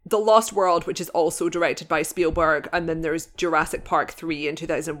The Lost World, which is also directed by Spielberg. And then there's Jurassic Park 3 in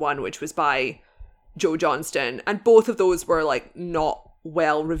 2001, which was by Joe Johnston. And both of those were like not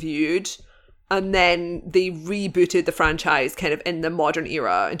well reviewed. And then they rebooted the franchise kind of in the modern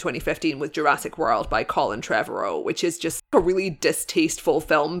era in 2015 with Jurassic World by Colin Trevorrow, which is just a really distasteful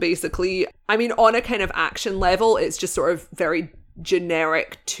film, basically. I mean, on a kind of action level, it's just sort of very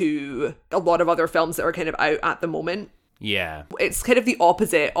generic to a lot of other films that are kind of out at the moment. Yeah. It's kind of the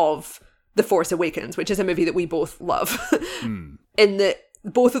opposite of The Force Awakens, which is a movie that we both love. In that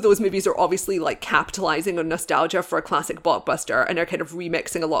both of those movies are obviously like capitalizing on nostalgia for a classic blockbuster and are kind of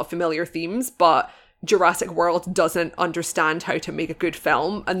remixing a lot of familiar themes, but Jurassic World doesn't understand how to make a good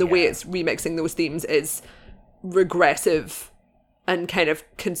film, and the way it's remixing those themes is regressive and kind of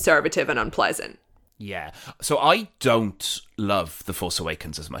conservative and unpleasant. Yeah. So I don't love The Force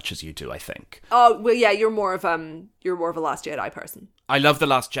Awakens as much as you do, I think. Oh, well, yeah, you're more of a Last Jedi person. I love The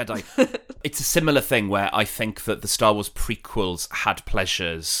Last Jedi. It's a similar thing where I think that the Star Wars prequels had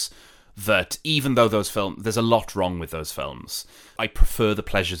pleasures that, even though those films, there's a lot wrong with those films, I prefer the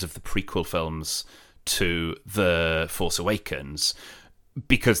pleasures of the prequel films to The Force Awakens,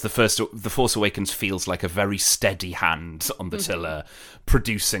 because the Force Awakens feels like a very steady hand on the tiller,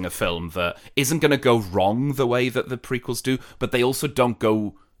 producing a film that isn't going to go wrong the way that the prequels do, but they also don't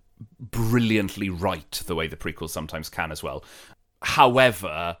go brilliantly right the way the prequels sometimes can as well.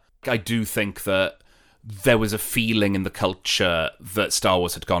 However, I do think that there was a feeling in the culture that Star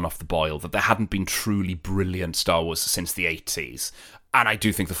Wars had gone off the boil, that there hadn't been truly brilliant Star Wars since the 80s. And I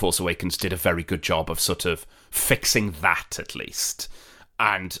do think The Force Awakens did a very good job of sort of fixing that, at least.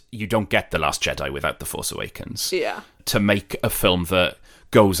 And you don't get The Last Jedi without The Force Awakens. Yeah. To make a film that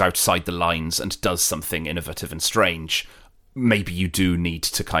goes outside the lines and does something innovative and strange, maybe you do need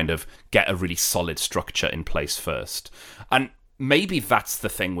to kind of get a really solid structure in place first. And maybe that's the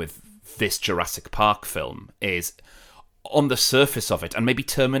thing with this Jurassic Park film, is on the surface of it, and maybe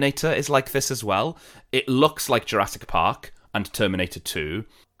Terminator is like this as well, it looks like Jurassic Park and Terminator 2.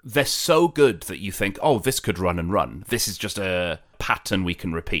 They're so good that you think, oh, this could run and run. This is just a pattern we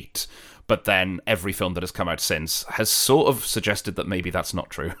can repeat. But then every film that has come out since has sort of suggested that maybe that's not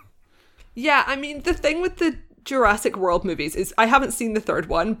true. Yeah, I mean, the thing with the Jurassic World movies is I haven't seen the third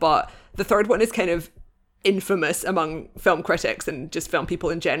one, but the third one is kind of infamous among film critics and just film people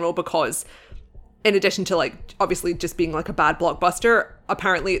in general because in addition to like obviously just being like a bad blockbuster,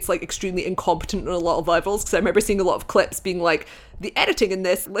 apparently it's like extremely incompetent on a lot of levels, because I remember seeing a lot of clips being like, the editing in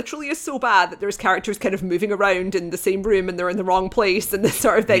this literally is so bad that there's characters kind of moving around in the same room and they're in the wrong place and this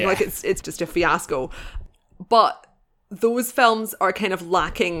sort of thing. Yeah. Like it's just a fiasco. But those films are kind of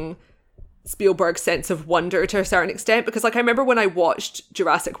lacking Spielberg's sense of wonder to a certain extent, because like I remember when I watched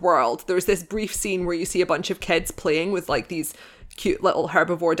Jurassic World, there was this brief scene where you see a bunch of kids playing with like these cute little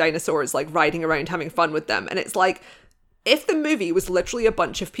herbivore dinosaurs like riding around having fun with them, and it's like if the movie was literally a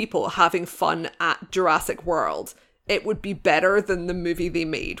bunch of people having fun at Jurassic World, it would be better than the movie they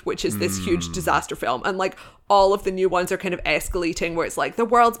made, which is this huge disaster film. And like all of the new ones are kind of escalating where it's like the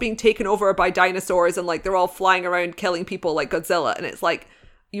world's being taken over by dinosaurs and like they're all flying around killing people like Godzilla, and it's like,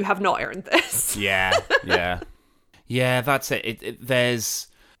 you have not earned this. Yeah, that's it. There's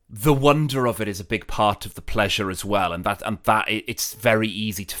the wonder of it is a big part of the pleasure as well, and that it's very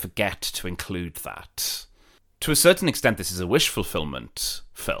easy to forget to include that. To a certain extent, this is a wish fulfillment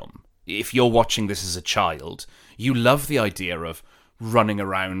film. If you're watching this as a child, you love the idea of running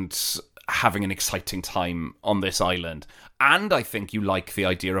around, having an exciting time on this island. And I think you like the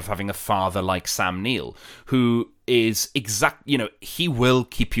idea of having a father like Sam Neill, who is he will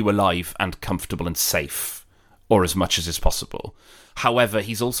keep you alive and comfortable and safe, or as much as is possible. However,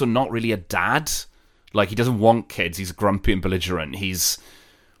 he's also not really a dad. Like, he doesn't want kids. He's grumpy and belligerent. He's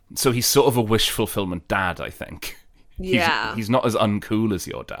sort of a wish fulfillment dad, I think. Yeah. He's not as uncool as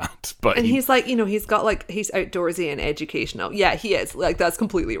your dad. But he's like, he's got like, he's outdoorsy and educational. Yeah, he is. Like, that's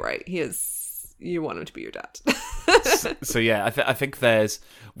completely right. He is. You want him to be your dad. So yeah, I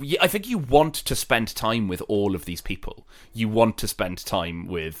think you want to spend time with all of these people. You want to spend time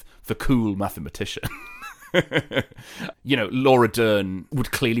with the cool mathematician. Laura Dern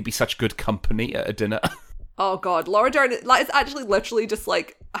would clearly be such good company at a dinner. Oh God, Laura Dern is actually literally just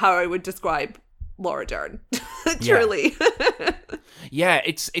like how I would describe Laura Dern. Truly. Yeah,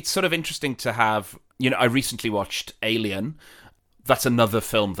 it's sort of interesting to have. I recently watched Alien. That's another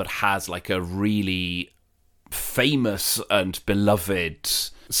film that has like a really famous and beloved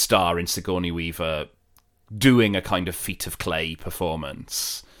star in Sigourney Weaver doing a kind of feat of clay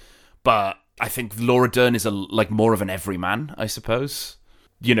performance. But I think Laura Dern is more of an everyman, I suppose.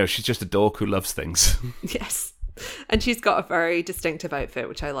 She's just a dork who loves things. Yes. And she's got a very distinctive outfit,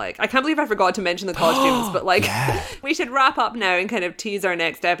 which I like. I can't believe I forgot to mention the costumes, but yeah. We should wrap up now and kind of tease our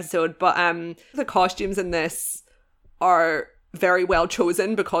next episode. But the costumes in this are very well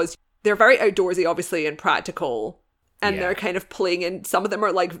chosen because they're very outdoorsy, obviously, and practical. And they're kind of playing in, some of them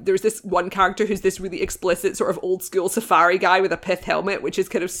are like, there's this one character who's this really explicit sort of old school safari guy with a pith helmet, which is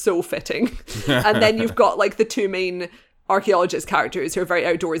kind of so fitting. And then you've got like the two main archaeologist characters who are very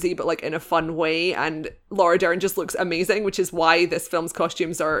outdoorsy, but like in a fun way. And Laura Dern just looks amazing, which is why this film's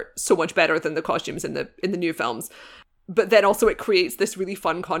costumes are so much better than the costumes in the new films. But then also it creates this really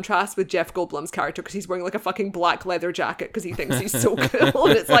fun contrast with Jeff Goldblum's character because he's wearing like a fucking black leather jacket because he thinks he's so cool.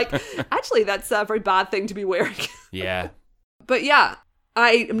 And it's like, actually, that's a very bad thing to be wearing. Yeah. But yeah,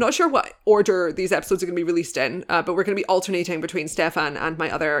 I am not sure what order these episodes are going to be released in, but we're going to be alternating between Steffan and my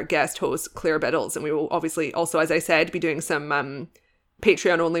other guest host, Claire Biddles. And we will obviously also, as I said, be doing some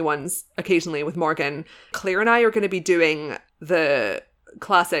Patreon-only ones occasionally with Morgan. Claire and I are going to be doing the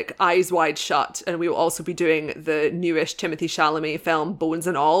classic Eyes Wide Shut, and we will also be doing the newish Timothée Chalamet film Bones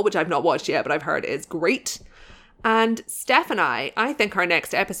and All, which I've not watched yet, but I've heard is great. And Steph and I think our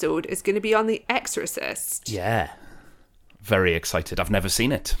next episode is going to be on The Exorcist. Yeah. Very excited. I've never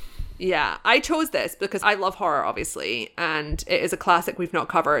seen it. Yeah, I chose this because I love horror, obviously, and it is a classic we've not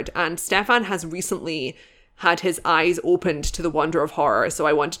covered. And Stefan has recently had his eyes opened to the wonder of horror, so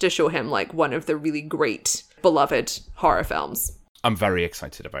I wanted to show him like one of the really great, beloved horror films. I'm very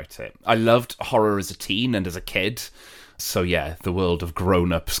excited about it. I loved horror as a teen and as a kid. So yeah, the world of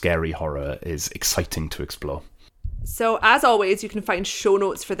grown-up scary horror is exciting to explore. So as always, you can find show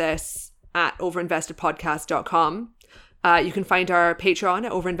notes for this at overinvestedpodcast.com. You can find our Patreon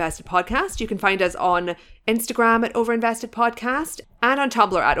at Overinvested Podcast. You can find us on Instagram at Overinvested Podcast and on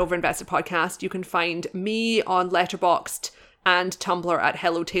Tumblr at Overinvested Podcast. You can find me on Letterboxd and Tumblr at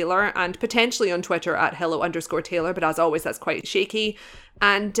Hello Taylor, and potentially on Twitter at Hello_Taylor, but as always, that's quite shaky.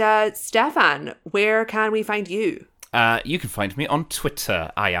 And Stefan, where can we find you? You can find me on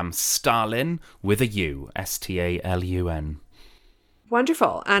Twitter. I am Stalin with a U, Stalun.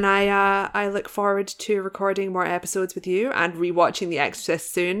 Wonderful. And I look forward to recording more episodes with you and rewatching The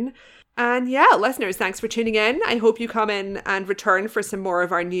Exorcist soon. And yeah, listeners, thanks for tuning in. I hope you come in and return for some more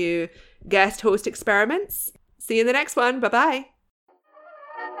of our new guest host experiments. See you in the next one. Bye-bye.